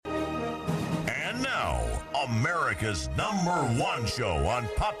America's #1 show on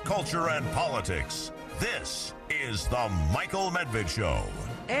pop culture and politics. This is the Michael Medved Show.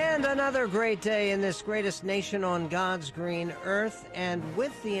 And another great day in this greatest nation on God's green earth, and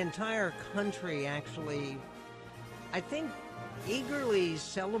with the entire country actually, I think, eagerly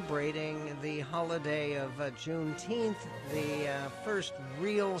celebrating the holiday of Juneteenth, the first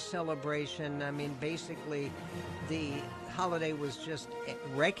real celebration. I mean, basically, the holiday was just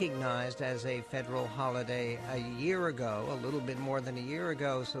recognized as a federal holiday a year ago, a little bit more than a year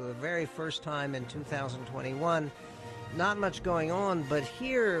ago, so the very first time in 2021. Not much going on, but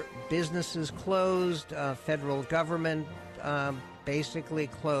here, businesses closed, federal government basically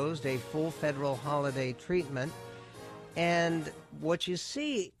closed, a full federal holiday treatment. And what you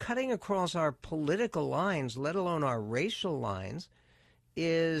see cutting across our political lines, let alone our racial lines,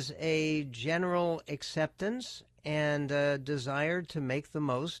 is a general acceptance and a desire to make the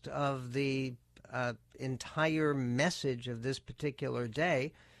most of the entire message of this particular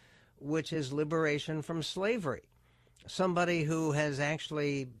day, which is liberation from slavery. Somebody who has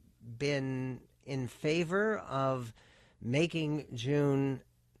actually been in favor of making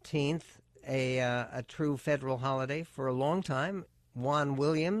Juneteenth a true federal holiday for a long time. Juan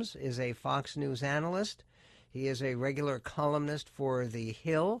Williams is a Fox News analyst. He is a regular columnist for The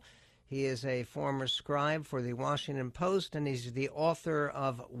Hill. He is a former scribe for the Washington Post, and he's the author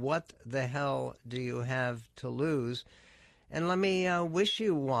of What the Hell Do You Have to Lose? And let me wish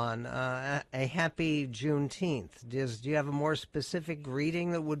you, Juan, a happy Juneteenth. Do you have a more specific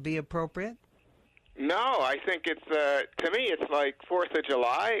greeting that would be appropriate? No, I think it's, to me, it's like 4th of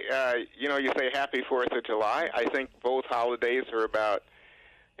July. You say happy 4th of July. I think both holidays are about,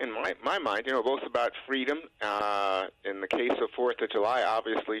 in my mind, both about freedom. In the case of 4th of July,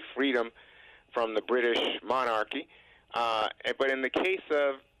 obviously freedom from the British monarchy. But in the case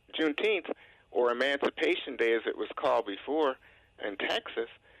of Juneteenth, or Emancipation Day as it was called before in Texas,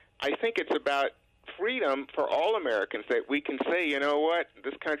 I think it's about freedom for all Americans, that we can say, you know what,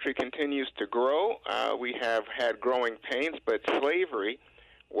 this country continues to grow. We have had growing pains, but slavery,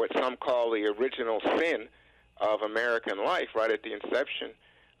 what some call the original sin of American life right at the inception,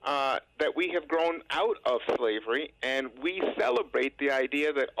 that we have grown out of slavery, and we celebrate the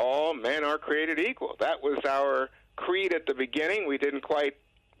idea that all men are created equal. That was our creed at the beginning. We didn't quite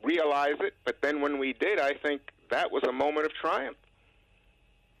realize it, but then when we did, I think that was a moment of triumph.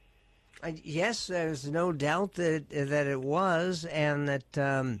 Yes, there's no doubt that it was, and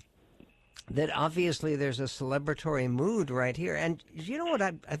that obviously there's a celebratory mood right here. And you know what?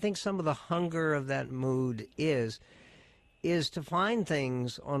 I think some of the hunger of that mood is to find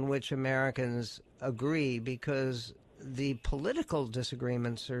things on which Americans agree, because the political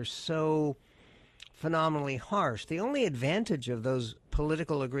disagreements are so phenomenally harsh. The only advantage of those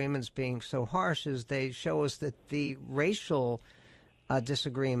political agreements being so harsh is they show us that the racial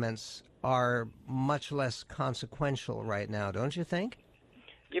disagreements are much less consequential right now, don't you think?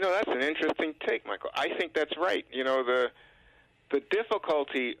 That's an interesting take, Michael. I think that's right. The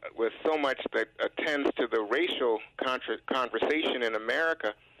difficulty with so much that attends to the racial conversation in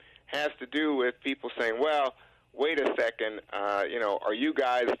America has to do with people saying, well, wait a second, are you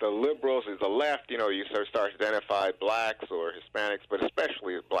guys the liberals, is the left? You sort of start to identify blacks or Hispanics, but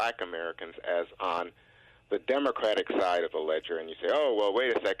especially black Americans, as on the Democratic side of the ledger. And you say, oh, well,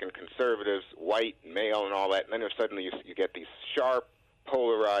 wait a second, conservatives, white, male, and all that. And then suddenly you get these sharp,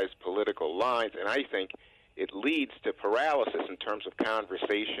 polarized political lines. And I think it leads to paralysis in terms of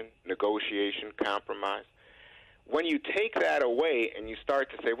conversation, negotiation, compromise. When you take that away and you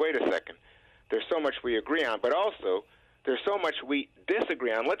start to say, wait a second, there's so much we agree on, but also there's so much we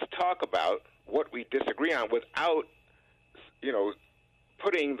disagree on. Let's talk about what we disagree on without,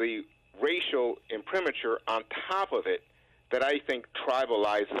 putting the racial imprimatur on top of it, that I think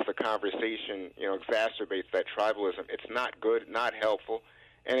tribalizes the conversation, exacerbates that tribalism. It's not good, not helpful.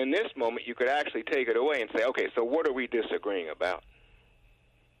 And in this moment, you could actually take it away and say, okay, so what are we disagreeing about?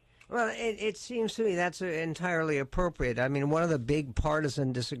 Well, it seems to me that's entirely appropriate. I mean, one of the big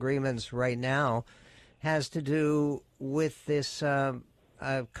partisan disagreements right now has to do with this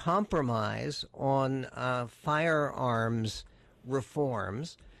compromise on firearms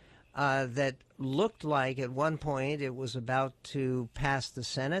reforms that looked like at one point it was about to pass the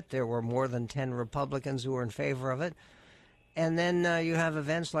Senate. There were more than 10 Republicans who were in favor of it. And then you have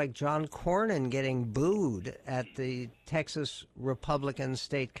events like John Cornyn getting booed at the Texas Republican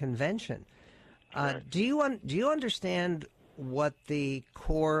State Convention. Do you understand what the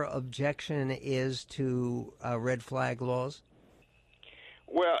core objection is to red flag laws?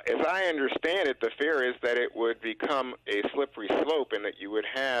 Well, as I understand it, the fear is that it would become a slippery slope and that you would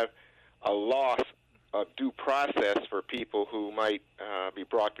have a loss of due process for people who might be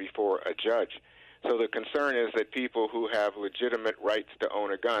brought before a judge. So the concern is that people who have legitimate rights to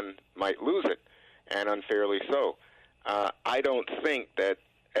own a gun might lose it, and unfairly so. I don't think that,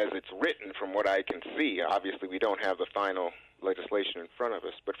 as it's written, from what I can see, obviously we don't have the final legislation in front of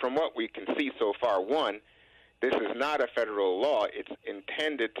us, but from what we can see so far, one, this is not a federal law. It's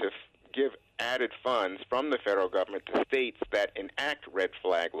intended to give added funds from the federal government to states that enact red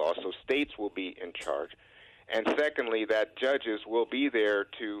flag laws, so states will be in charge. And secondly, that judges will be there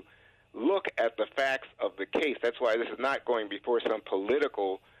to look at the facts of the case. That's why this is not going before some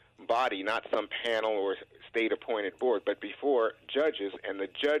political body, not some panel or state-appointed board, but before judges, and the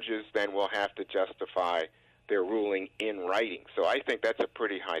judges then will have to justify their ruling in writing. So I think that's a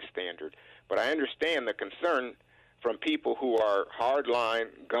pretty high standard. But I understand the concern from people who are hardline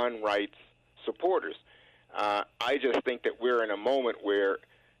gun rights supporters. I just think that we're in a moment where,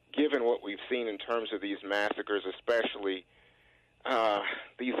 given what we've seen in terms of these massacres, especially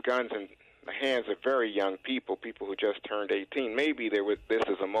these guns in the hands of very young people, people who just turned 18, maybe this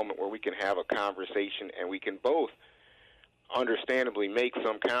is a moment where we can have a conversation and we can both understandably make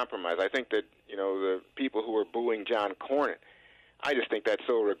some compromise. I think that, the people who are booing John Cornyn, I just think that's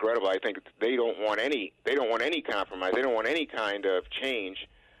so regrettable. I think they don't want any compromise. They don't want any kind of change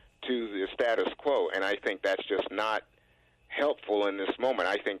to the status quo, and I think that's just not helpful in this moment.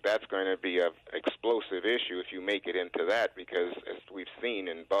 I think that's going to be an explosive issue if you make it into that, because as we've seen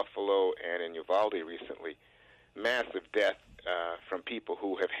in Buffalo and in Uvalde recently, massive death from people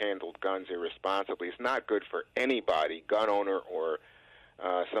who have handled guns irresponsibly is not good for anybody, gun owner or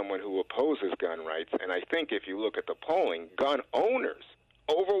someone who opposes gun rights. And I think if you look at the polling, gun owners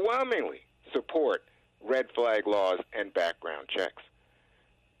overwhelmingly support red flag laws and background checks.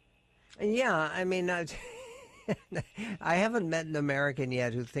 Yeah, I mean, I haven't met an American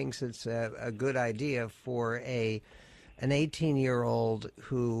yet who thinks it's a good idea for an 18-year-old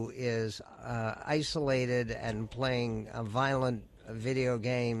who is isolated and playing violent video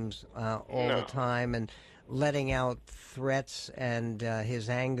games all the time and letting out threats and his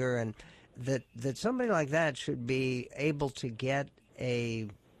anger, and that somebody like that should be able to get a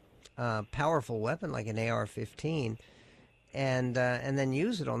powerful weapon like an AR-15 and then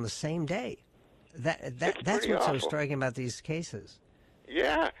use it on the same day. That's what's so striking about these cases.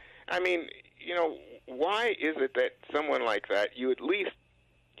 Yeah. I mean, why is it that someone like that, you at least,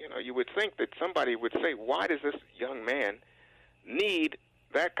 you would think that somebody would say, why does this young man need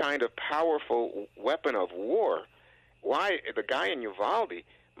that kind of powerful weapon of war? Why, the guy in Uvalde,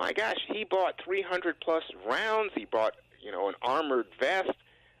 my gosh, he bought 300-plus rounds. He bought, an armored vest.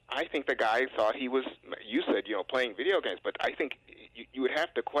 I think the guy thought he was, you said, playing video games, but I think you would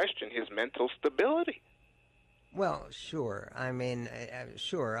have to question his mental stability. Well, sure. I mean,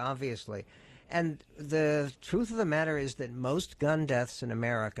 sure, obviously. And the truth of the matter is that most gun deaths in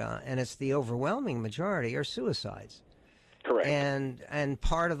America, and it's the overwhelming majority, are suicides. Correct. And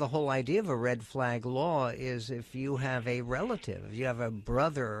part of the whole idea of a red flag law is if you have a relative, if you have a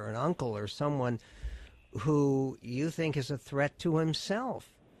brother or an uncle or someone who you think is a threat to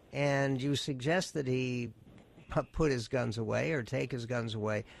himself, and you suggest that he put his guns away or take his guns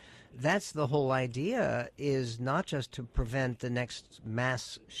away, that's the whole idea, is not just to prevent the next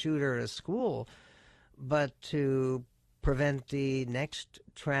mass shooter at a school, but to prevent the next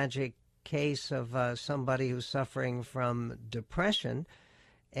tragic case of somebody who's suffering from depression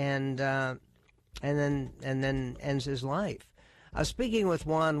and then ends his life. Speaking with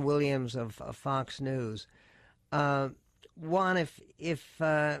Juan Williams of Fox News, Juan,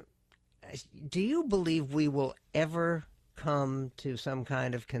 do you believe we will ever come to some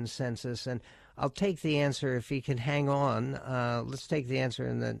kind of consensus? And I'll take the answer if he can hang on. Let's take the answer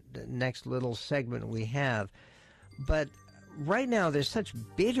in the next little segment we have. But right now there's such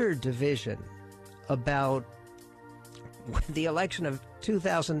bitter division about the election of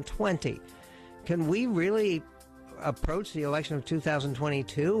 2020. Can we really approach the election of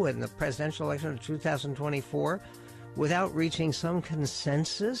 2022 and the presidential election of 2024 without reaching some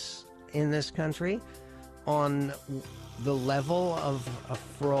consensus in this country on the level of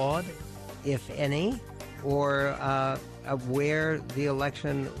fraud, if any, or of where the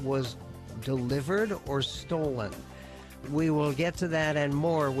election was delivered or stolen? We will get to that and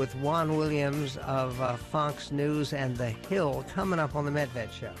more with Juan Williams of Fox News and The Hill coming up on the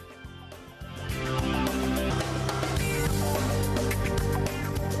Medved Show.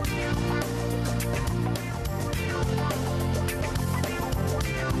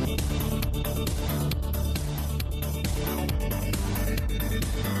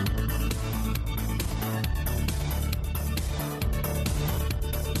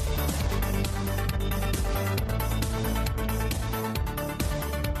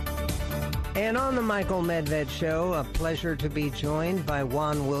 And on the Michael Medved Show, a pleasure to be joined by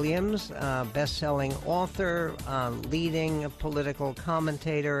Juan Williams, best-selling author, leading political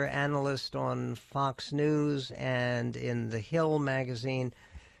commentator, analyst on Fox News and in The Hill magazine.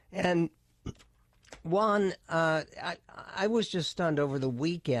 And Juan, I was just stunned over the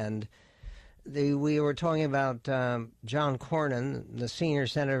weekend. We were talking about John Cornyn, the senior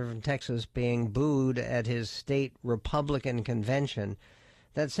senator from Texas, being booed at his state Republican convention.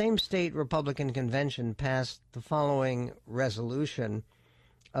 That same state Republican convention passed the following resolution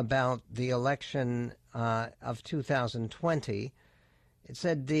about the election of 2020. It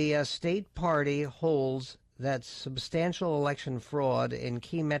said the state party holds that substantial election fraud in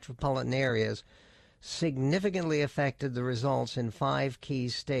key metropolitan areas significantly affected the results in 5 key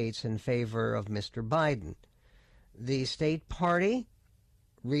states in favor of Mr. Biden. The state party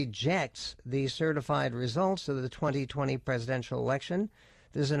rejects the certified results of the 2020 presidential election.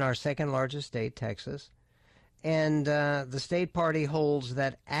 This is in our second largest state, Texas. And the state party holds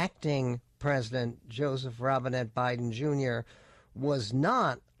that acting President Joseph Robinette Biden Jr. was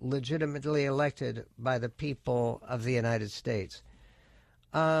not legitimately elected by the people of the United States.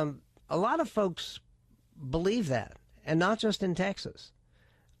 A lot of folks believe that, and not just in Texas.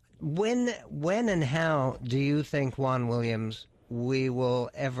 When and how do you think, Juan Williams, we will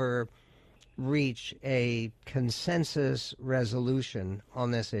ever reach a consensus resolution on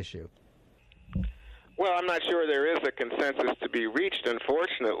this issue? Well, I'm not sure there is a consensus to be reached,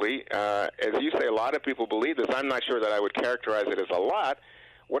 unfortunately. As you say, a lot of people believe this. I'm not sure that I would characterize it as a lot.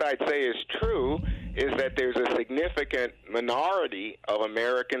 What I'd say is true is that there's a significant minority of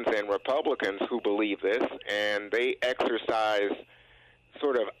Americans and Republicans who believe this, and they exercise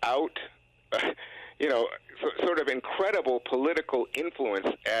sort of sort of incredible political influence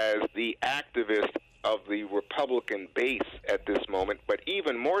as the activist of the Republican base at this moment. But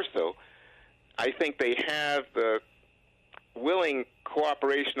even more so, I think they have the willing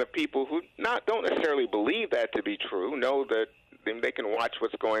cooperation of people who don't necessarily believe that to be true, know that they can watch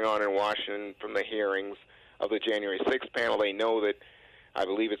what's going on in Washington from the hearings of the January 6th panel. They know that I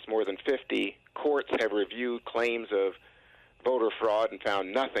believe it's more than 50 courts have reviewed claims of voter fraud and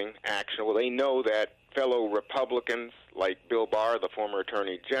found nothing actionable. They know that fellow Republicans like Bill Barr, the former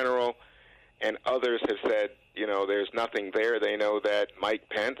Attorney General, and others have said, there's nothing there. They know that Mike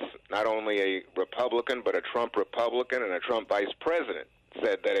Pence, not only a Republican, but a Trump Republican and a Trump vice president,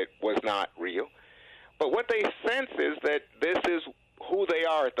 said that it was not real. But what they sense is that this is who they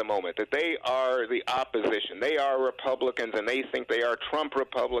are at the moment, that they are the opposition. They are Republicans, and they think they are Trump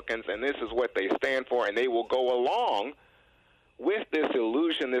Republicans, and this is what they stand for, and they will go along with this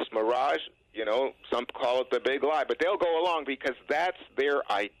illusion, this mirage. Some call it the big lie, but they'll go along because that's their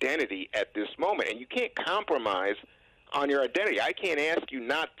identity at this moment. And you can't compromise on your identity. I can't ask you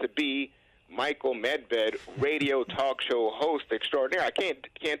not to be Michael Medved, radio talk show host extraordinaire. I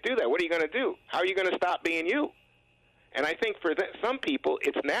can't do that. What are you going to do? How are you going to stop being you? And I think for some people,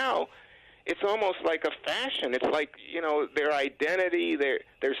 it's almost like a fashion. It's like, their identity,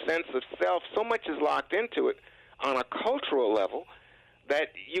 their sense of self, so much is locked into it on a cultural level that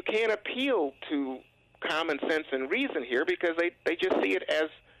you can't appeal to common sense and reason here because they just see it as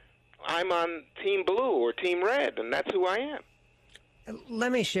I'm on Team Blue or Team Red, and that's who I am.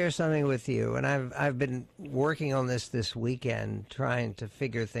 Let me share something with you, and I've been working on this weekend, trying to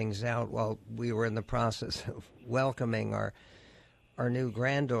figure things out while we were in the process of welcoming our new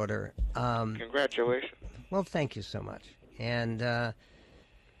granddaughter. Congratulations. Well, thank you so much. And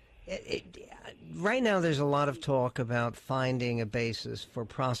right now there's a lot of talk about finding a basis for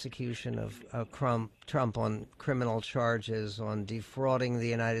prosecution of Trump on criminal charges, on defrauding the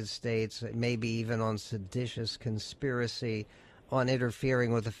United States, maybe even on seditious conspiracy, on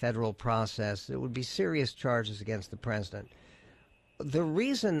interfering with the federal process. It would be serious charges against the president. The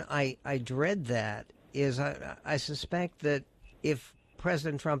reason I dread that is I suspect that if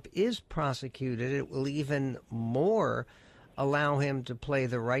President Trump is prosecuted, it will even more allow him to play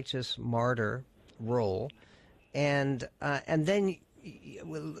the righteous martyr role. And then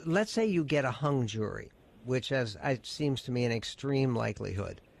let's say you get a hung jury, which seems to me an extreme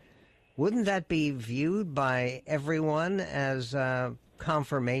likelihood. Wouldn't that be viewed by everyone as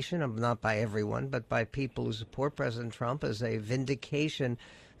confirmation of, not by everyone, but by people who support President Trump, as a vindication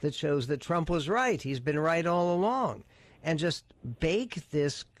that shows that Trump was right? He's been right all along. And just bake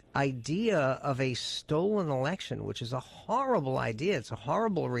this idea of a stolen election, which is a horrible idea. It's a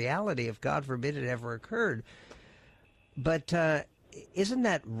horrible reality if, God forbid, it ever occurred. But isn't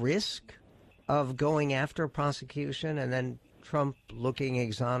that risk of going after a prosecution and then Trump looking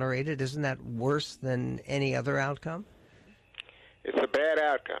exonerated, isn't that worse than any other outcome? It's a bad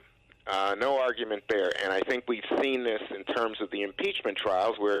outcome. No argument there. And I think we've seen this in terms of the impeachment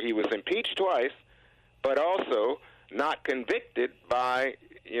trials, where he was impeached twice, but also not convicted by,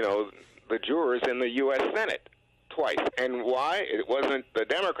 the jurors in the U.S. Senate twice. And why? It wasn't the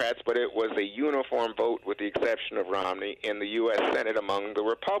Democrats, but it was a uniform vote, with the exception of Romney, in the U.S. Senate among the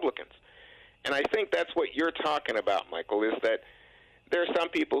Republicans. And I think that's what you're talking about, Michael, is that there are some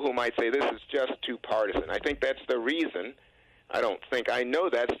people who might say this is just too partisan. I think that's the reason. I know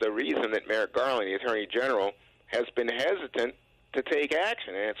that's the reason that Merrick Garland, the Attorney General, has been hesitant to take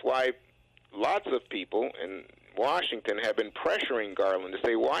action. And it's why lots of people in Washington have been pressuring Garland to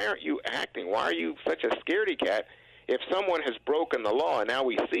say, why aren't you acting? Why are you such a scaredy cat? If someone has broken the law, and now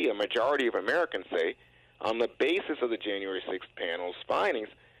we see a majority of Americans say, on the basis of the January 6th panel's findings,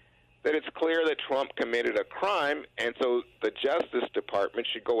 that it's clear that Trump committed a crime, and so the Justice Department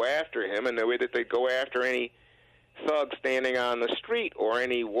should go after him in the way that they go after any thug standing on the street or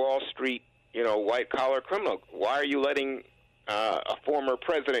any Wall Street, white-collar criminal. Why are you letting a former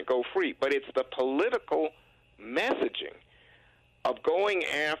president go free? But it's the political messaging of going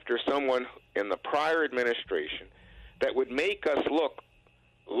after someone in the prior administration that would make us look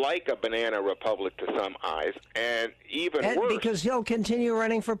like a banana republic to some eyes, and worse. Because he'll continue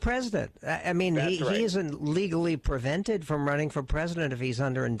running for president. I mean, That's right. He isn't legally prevented from running for president if he's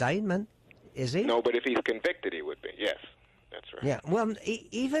under indictment, is he? No, but if he's convicted, he would be. Yes, that's right. Yeah. Well,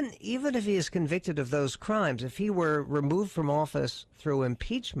 even if he is convicted of those crimes, if he were removed from office through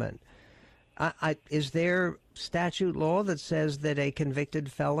impeachment, is there statute law that says that a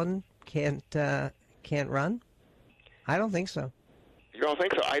convicted felon can't run? I don't think so. You don't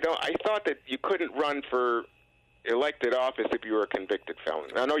think so? I thought that you couldn't run for elected office if you were a convicted felon.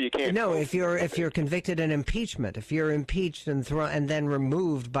 I know you can't. No, if you're convicted in impeachment, if you're impeached and then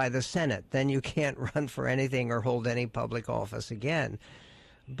removed by the Senate, then you can't run for anything or hold any public office again.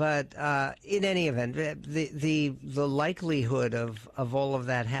 But in any event, the likelihood of all of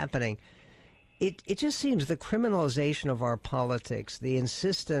that happening, it just seems the criminalization of our politics, the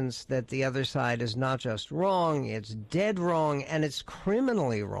insistence that the other side is not just wrong, it's dead wrong, and it's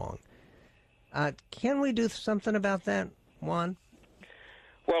criminally wrong. Can we do something about that, Juan?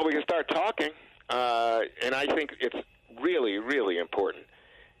 Well, we can start talking, and I think it's really, really important.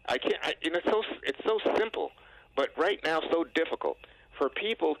 It's so simple, but right now so difficult for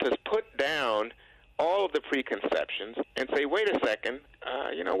people to put down all of the preconceptions and say, wait a second,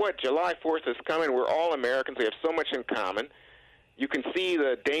 you know what, July 4th is coming. We're all Americans. We have so much in common. You can see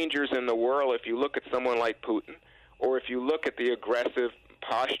the dangers in the world if you look at someone like Putin, or if you look at the aggressive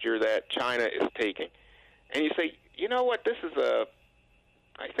posture that China is taking. And you say, you know what, this is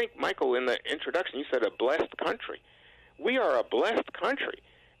I think, Michael, in the introduction, you said a blessed country. We are a blessed country.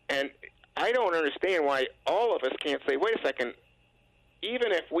 And I don't understand why all of us can't say, wait a second,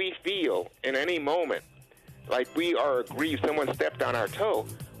 even if we feel in any moment like we are aggrieved, someone stepped on our toe,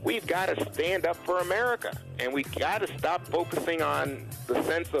 we've got to stand up for America. And we got to stop focusing on the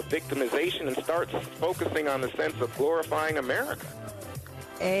sense of victimization and start focusing on the sense of glorifying America.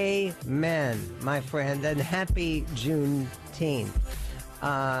 Amen, my friend, and happy Juneteenth.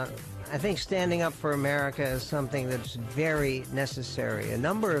 I think standing up for America is something that's very necessary. A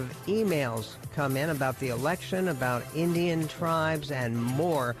number of emails come in about the election, about Indian tribes, and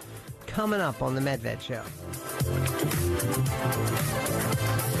more coming up on the Medved Show.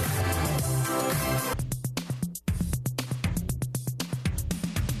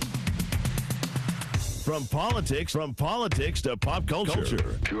 From politics to pop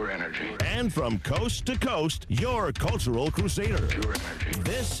culture. Pure energy. And from coast to coast, your cultural crusader. Pure energy.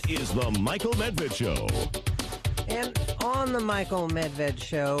 This is the Michael Medved Show. And on the Michael Medved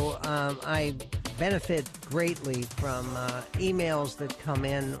Show, I benefit greatly from emails that come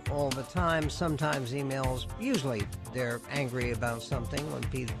in all the time. Sometimes emails, usually they're angry about something when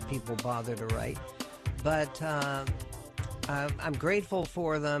people bother to write. But I'm grateful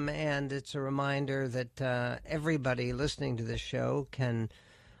for them, and it's a reminder that everybody listening to this show can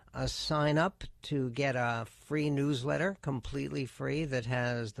sign up to get a free newsletter, completely free, that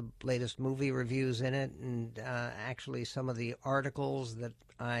has the latest movie reviews in it, and actually some of the articles that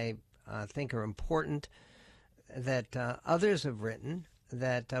I think are important that others have written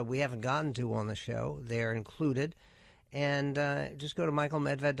that we haven't gotten to on the show. They're included. And just go to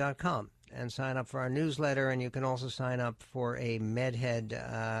michaelmedved.com. and sign up for our newsletter, and you can also sign up for a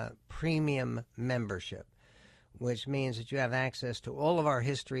Medhead premium membership, which means that you have access to all of our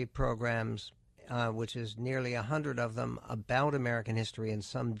history programs, which is nearly 100 of them about American history in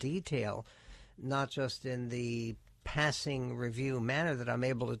some detail, not just in the passing review manner that I'm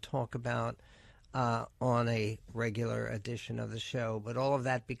able to talk about on a regular edition of the show, but all of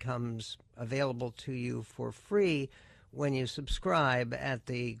that becomes available to you for free when you subscribe at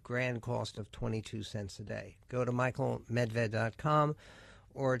the grand cost of 22 cents a day. Go to michaelmedved.com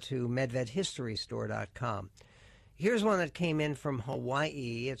or to medvedhistorystore.com. Here's one that came in from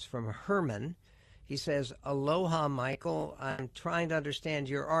Hawaii. It's from Herman. He says, "Aloha, Michael. I'm trying to understand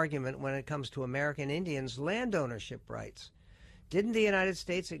your argument when it comes to American Indians' land ownership rights. Didn't the United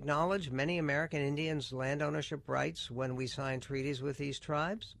States acknowledge many American Indians' land ownership rights when we signed treaties with these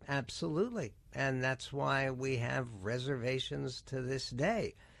tribes? Absolutely. And that's why we have reservations to this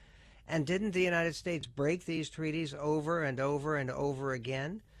day. And didn't the United States break these treaties over and over and over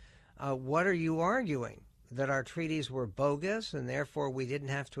again? What are you arguing? That our treaties were bogus and therefore we didn't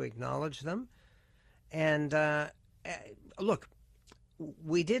have to acknowledge them? And look,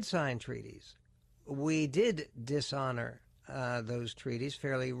 we did sign treaties. We did dishonor those treaties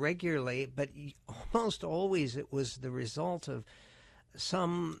fairly regularly, but almost always it was the result of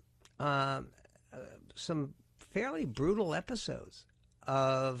some fairly brutal episodes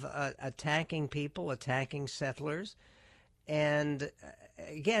of attacking people, attacking settlers. And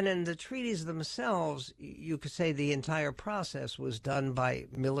again, in the treaties themselves, you could say the entire process was done by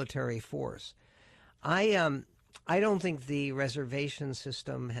military force. I don't think the reservation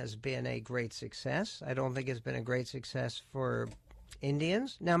system has been a great success. I don't think it's been a great success for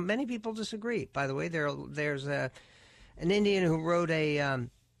Indians. Now, many people disagree. By the way, there's an Indian who wrote a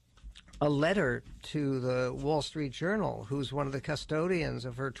letter to the Wall Street Journal, who's one of the custodians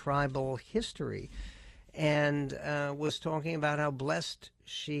of her tribal history, and was talking about how blessed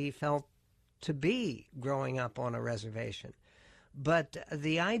she felt to be growing up on a reservation. But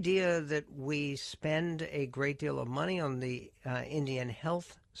the idea that we spend a great deal of money on the Indian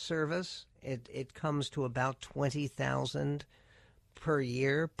Health Service, it comes to about $20,000 per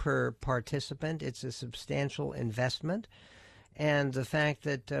year per participant. It's a substantial investment. And the fact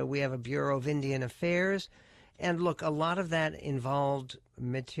that we have a Bureau of Indian Affairs, and look, a lot of that involved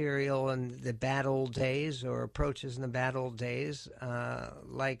material in the bad old days or approaches in the bad old days,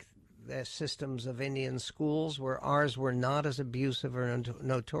 like the systems of Indian schools, where ours were not as abusive or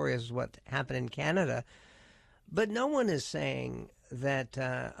notorious as what happened in Canada. But no one is saying that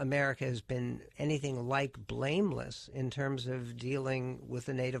America has been anything like blameless in terms of dealing with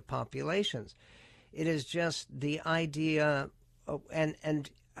the native populations. It is just the idea, and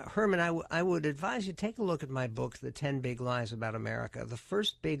Herman, I would advise you take a look at my book, The 10 Big Lies About America. The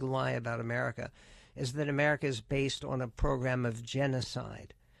first big lie about America is that America is based on a program of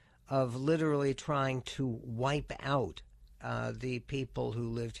genocide, of literally trying to wipe out the people who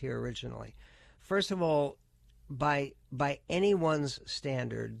lived here originally. First of all, by anyone's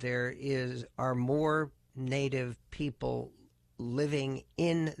standard, there are more native people living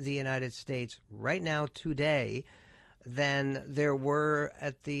in the United States right now today than there were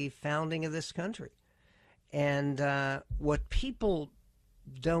at the founding of this country. And what people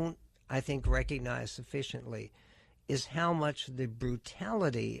don't, I think, recognize sufficiently is how much the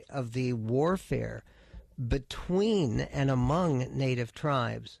brutality of the warfare between and among native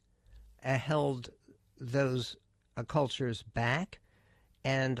tribes held those cultures back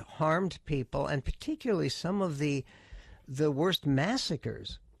and harmed people, and particularly some of the worst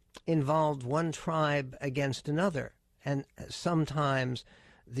massacres involved one tribe against another. And sometimes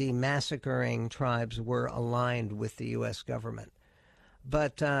the massacring tribes were aligned with the U.S. government.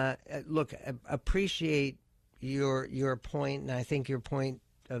 But look, appreciate your point, and I think your point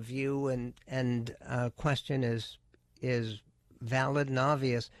of view and question is valid and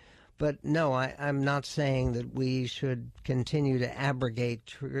obvious. But no, I'm not saying that we should continue to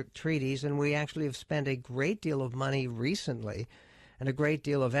abrogate treaties, and we actually have spent a great deal of money recently and a great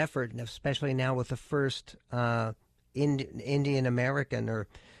deal of effort, and especially now with the first Indian American or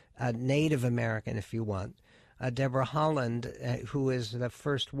Native American, if you want, Deborah Holland, who is the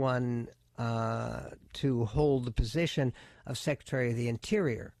first one to hold the position of Secretary of the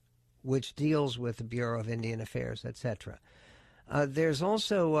Interior, which deals with the Bureau of Indian Affairs, etc. There's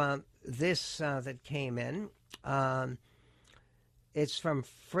also this that came in. It's from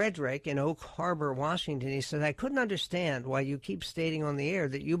Frederick in Oak Harbor, Washington. He said, I couldn't understand why you keep stating on the air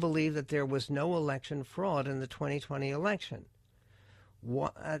that you believe that there was no election fraud in the 2020 election.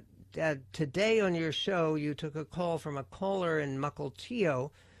 Today on your show, you took a call from a caller in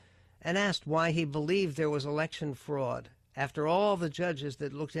Mukilteo and asked why he believed there was election fraud, after all the judges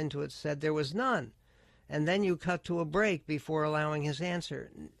that looked into it said there was none. And then you cut to a break before allowing his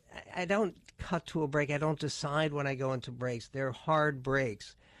answer. I don't cut to a break. I don't decide when I go into breaks. They're hard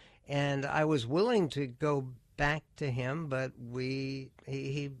breaks. And I was willing to go back to him, but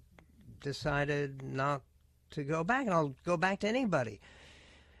he decided not to go back. And I'll go back to anybody.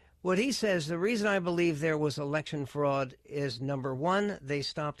 What he says, the reason I believe there was election fraud is, number one, they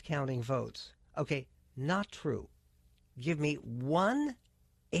stopped counting votes. Okay, not true. Give me one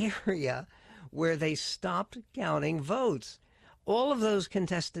area where they stopped counting votes. All of those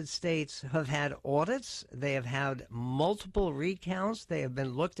contested states have had audits. They have had multiple recounts. They have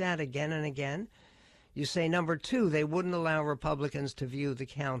been looked at again and again. You say, number two, they wouldn't allow Republicans to view the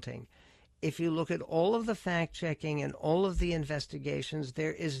counting. If you look at all of the fact-checking and all of the investigations,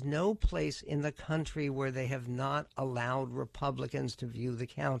 there is no place in the country where they have not allowed Republicans to view the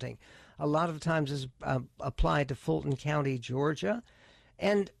counting. A lot of times is applied to Fulton County, Georgia.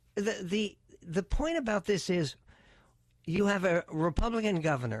 And the point about this is you have a Republican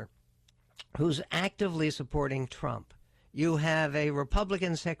governor who's actively supporting Trump. You have a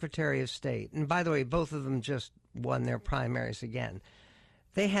Republican Secretary of State. And by the way, both of them just won their primaries again.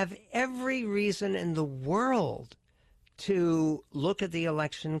 They have every reason in the world to look at the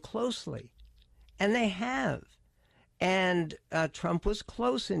election closely. And they have. And Trump was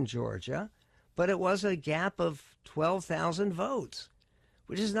close in Georgia, but it was a gap of 12,000 votes,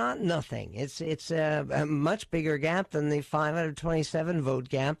 which is not nothing. It's a much bigger gap than the 527 vote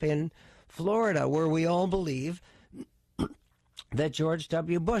gap in Florida, where we all believe that George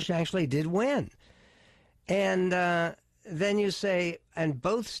W. Bush actually did win. And then you say, and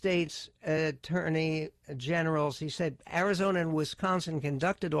both states' attorney generals, he said Arizona and Wisconsin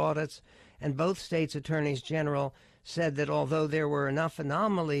conducted audits, and both states' attorneys general said that although there were enough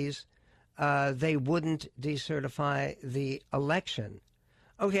anomalies, they wouldn't decertify the election.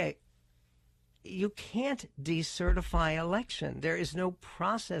 Okay, you can't decertify election. There is no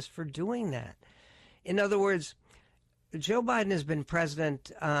process for doing that. In other words, Joe Biden has been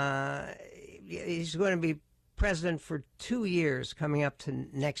president. He's going to be president for 2 years coming up to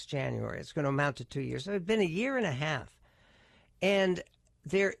next January. It's going to amount to 2 years. So it's been a year and a half. And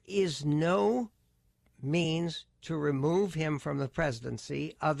there is no means to remove him from the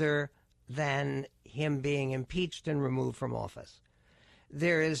presidency other than him being impeached and removed from office.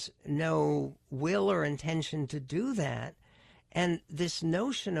 There is no will or intention to do that. And this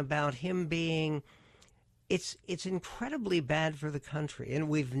notion about him being, it's incredibly bad for the country. And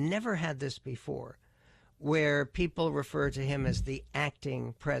we've never had this before, where people refer to him as the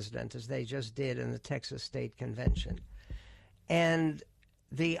acting president, as they just did in the Texas State Convention. And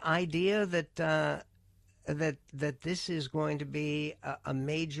the idea that that this is going to be a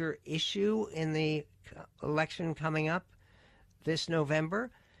major issue in the election coming up this November,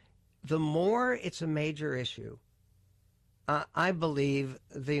 the more it's a major issue, I believe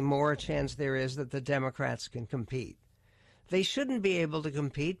the more chance there is that the Democrats can compete. They shouldn't be able to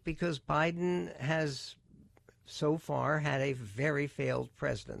compete because Biden has so far had a very failed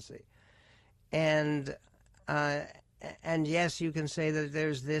presidency. And yes, you can say that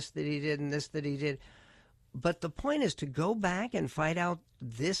there's this that he did and this that he did. But the point is to go back and fight out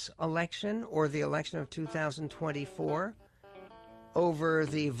this election or the election of 2024 over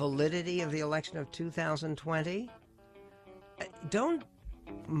the validity of the election of 2020. Don't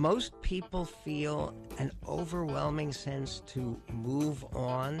most people feel an overwhelming sense to move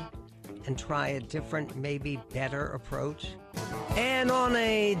on and try a different, maybe better approach? And on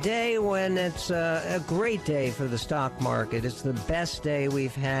a day when it's a great day for the stock market, it's the best day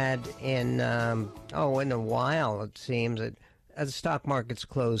we've had in a while, it seems. The stock market's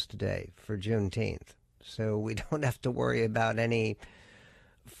closed today for Juneteenth, so we don't have to worry about any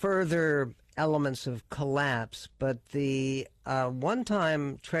further elements of collapse. But the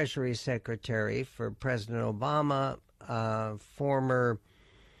one-time Treasury Secretary for President Obama, former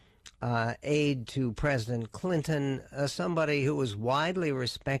aide to President Clinton, somebody who was widely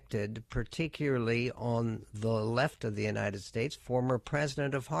respected, particularly on the left of the United States, former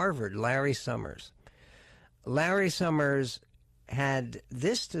president of Harvard, Larry Summers. Larry Summers had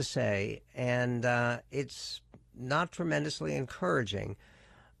this to say, and it's not tremendously encouraging,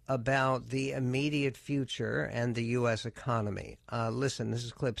 about the immediate future and the U.S. economy. Listen, this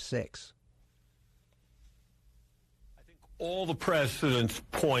is clip 6. All the precedents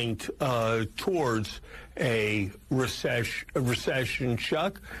point towards a recession,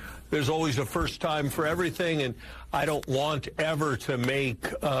 Chuck. There's always a first time for everything, and I don't want ever to make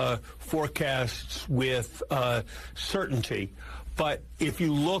forecasts with certainty. But if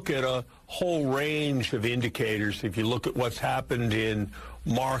you look at a whole range of indicators, if you look at what's happened in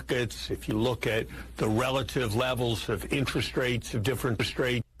markets, if you look at the relative levels of interest rates of different interest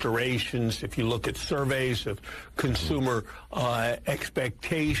rate durations, if you look at surveys of consumer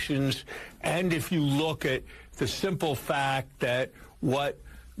expectations, and if you look at the simple fact that what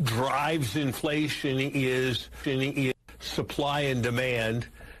drives inflation is supply and demand.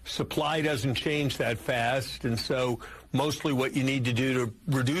 Supply doesn't change that fast, and so mostly what you need to do to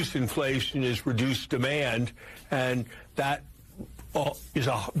reduce inflation is reduce demand, and that is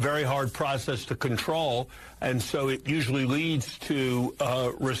a very hard process to control, and so it usually leads to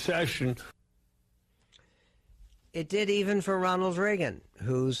recession. It did even for Ronald Reagan,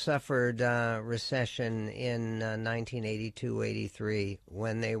 who suffered recession in 1982-83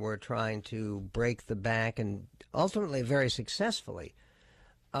 when they were trying to break the back, and ultimately very successfully,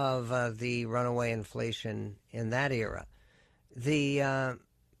 of the runaway inflation in that era. The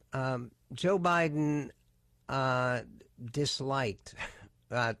Joe Biden disliked,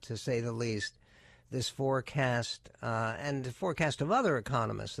 to say the least, this forecast and the forecast of other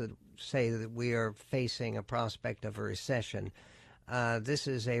economists that say that we are facing a prospect of a recession. This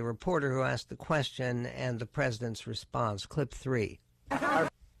is a reporter who asked the question and the president's response. Clip 3. I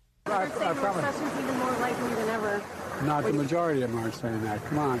recession's even more likely than ever. Not the majority of them aren't saying that.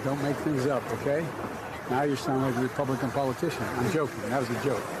 Come on, don't make things up, okay? Now you sound like a Republican politician. I'm joking. That was a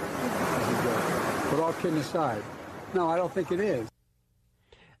joke. But all kidding aside, no, I don't think it is.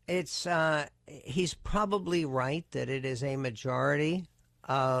 It's he's probably right that it is a majority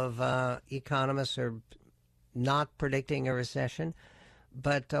of economists are not predicting a recession,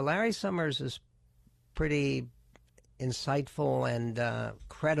 but Larry Summers is pretty insightful and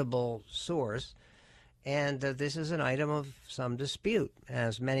credible source, and this is an item of some dispute,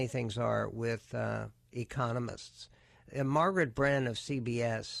 as many things are with economists. Margaret Brennan of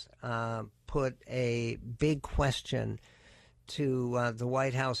CBS put a big question to the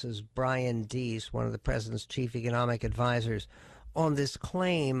White House's Brian Deese, one of the president's chief economic advisors, on this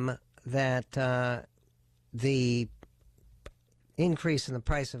claim that the increase in the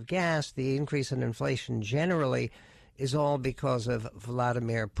price of gas, the increase in inflation generally, is all because of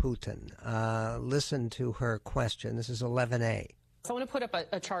Vladimir Putin. Listen to her question. This is 11A. So I want to put up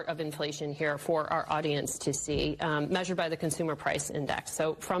a chart of inflation here for our audience to see, measured by the Consumer Price Index.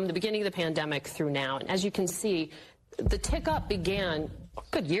 So from the beginning of the pandemic through now, and as you can see, the tick up began a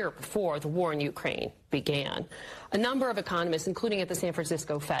good year before the war in Ukraine began. A number of economists, including at the San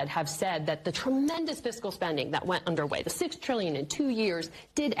Francisco Fed, have said that the tremendous fiscal spending that went underway, the $6 trillion in 2 years,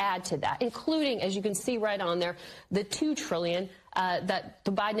 did add to that, including, as you can see right on there, the $2 trillion that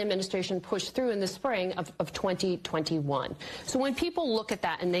the Biden administration pushed through in the spring of 2021. So when people look at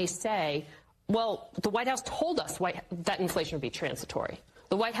that and they say, well, the White House told us that inflation would be transitory.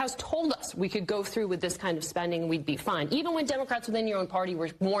 The White House told us we could go through with this kind of spending and we'd be fine, even when Democrats within your own party were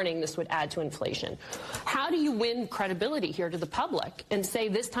warning this would add to inflation. How do you win credibility here to the public and say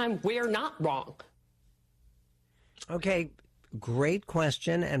this time we're not wrong? Okay, great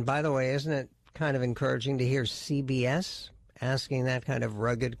question. And by the way, isn't it kind of encouraging to hear CBS asking that kind of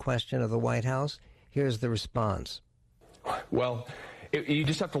rugged question of the White House? Here's the response. Well, you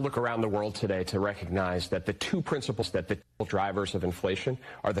just have to look around the world today to recognize that the two principles that the drivers of inflation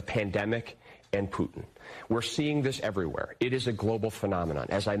are the pandemic and Putin. We're seeing this everywhere. It is a global phenomenon.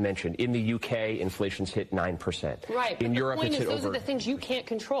 As I mentioned, in the UK, inflation's hit 9%. Right. In Europe, it's hit over. Those are the things you can't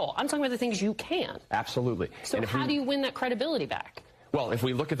control. I'm talking about the things you can. Absolutely. So how do you win that credibility back? Well, if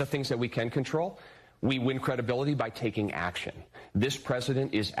we look at the things that we can control, we win credibility by taking action. This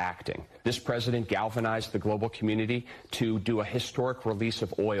president is acting. This president galvanized the global community to do a historic release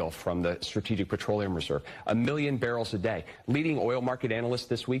of oil from the Strategic Petroleum Reserve, 1 million barrels a day. Leading oil market analysts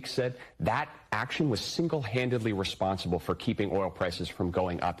this week said that action was single-handedly responsible for keeping oil prices from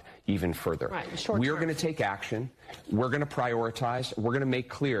going up even further. Right, we're going to take action. We're going to prioritize. We're going to make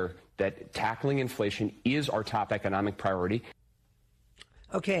clear that tackling inflation is our top economic priority.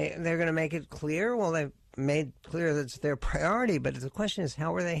 Okay, they're going to make it clear? Well, they've made clear that it's their priority, but the question is,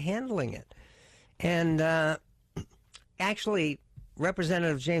 how are they handling it? And actually,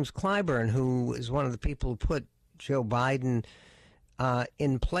 Representative James Clyburn, who is one of the people who put Joe Biden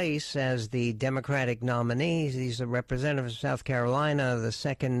in place as the Democratic nominee, he's a representative of South Carolina, the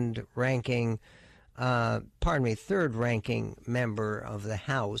third-ranking member of the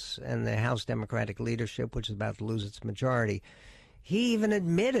House and the House Democratic leadership, which is about to lose its majority. He even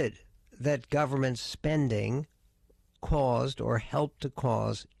admitted that government spending caused or helped to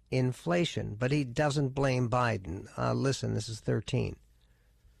cause inflation, but he doesn't blame Biden. Listen, this is 13.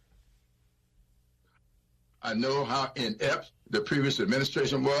 I know how inept the previous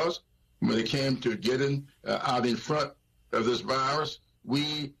administration was when it came to getting out in front of this virus.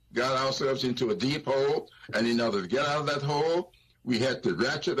 We got ourselves into a deep hole, and in order to get out of that hole, we had to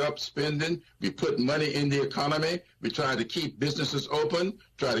ratchet up spending. We put money in the economy. We tried to keep businesses open,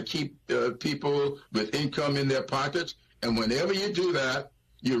 try to keep people with income in their pockets. And whenever you do that,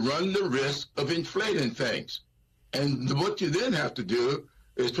 you run the risk of inflating things. And what you then have to do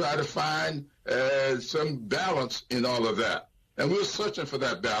is try to find some balance in all of that. And we're searching for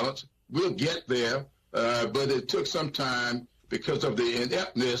that balance. We'll get there, but it took some time because of the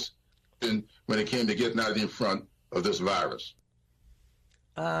ineptness when it came to getting out in front of this virus.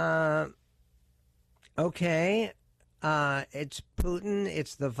 Okay. It's Putin.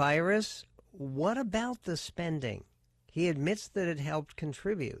 It's the virus. What about the spending? He admits that it helped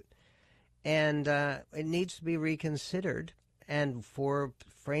contribute, and it needs to be reconsidered, and for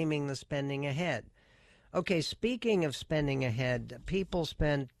framing the spending ahead. Okay, speaking of spending ahead, people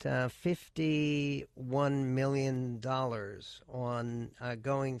spent $51 million on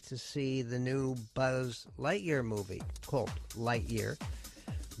going to see the new Buzz Lightyear movie called Lightyear.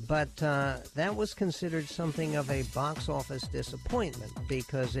 But that was considered something of a box office disappointment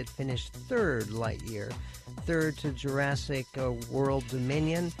because it finished third Lightyear, third to Jurassic World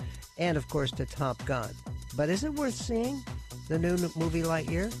Dominion, and of course to Top Gun. But is it worth seeing, the new movie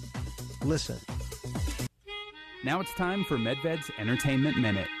Lightyear? Listen. Now it's time for Medved's Entertainment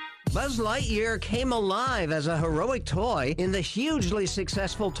Minute. Buzz Lightyear came alive as a heroic toy in the hugely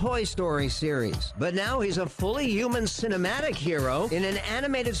successful Toy Story series. But now he's a fully human cinematic hero in an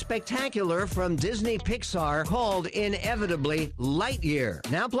animated spectacular from Disney Pixar called, inevitably, Lightyear.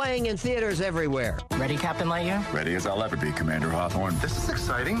 Now playing in theaters everywhere. Ready, Captain Lightyear? Ready as I'll ever be, Commander Hawthorne. This is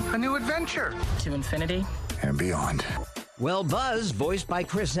exciting. A new adventure. To infinity and beyond. Well, Buzz, voiced by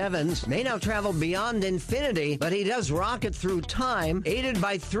Chris Evans, may now travel beyond infinity, but he does rocket through time, aided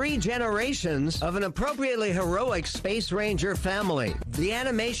by 3 generations of an appropriately heroic Space Ranger family. The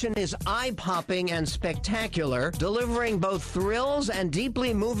animation is eye-popping and spectacular, delivering both thrills and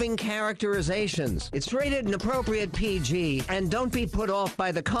deeply moving characterizations. It's rated an appropriate PG, and don't be put off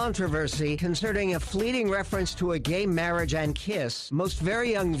by the controversy concerning a fleeting reference to a gay marriage and kiss. Most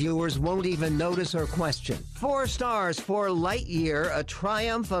very young viewers won't even notice or question. 4 stars for Lightyear, a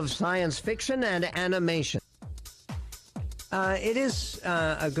triumph of science fiction and animation. It is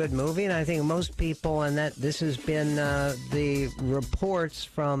a good movie, and I think most people, and that this has been the reports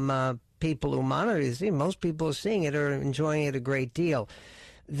from people who monitor this, most people are seeing it are enjoying it a great deal.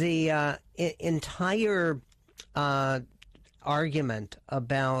 The entire argument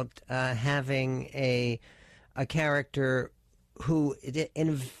about having a character who, in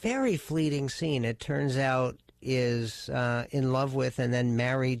a very fleeting scene, it turns out is in love with and then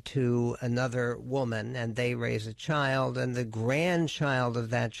married to another woman, and they raise a child, and the grandchild of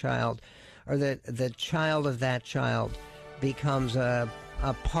that child, or the child of that child, becomes a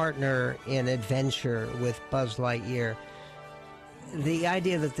partner in adventure with Buzz Lightyear. The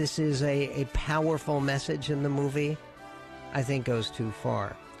idea that this is a powerful message in the movie, I think, goes too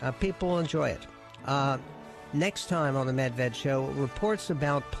far. People enjoy it. Next time on the Medved Show, reports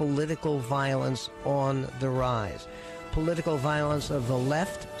about political violence on the rise. Political violence of the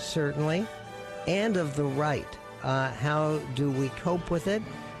left, certainly, and of the right. How do we cope with it?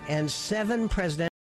 And 7 presidential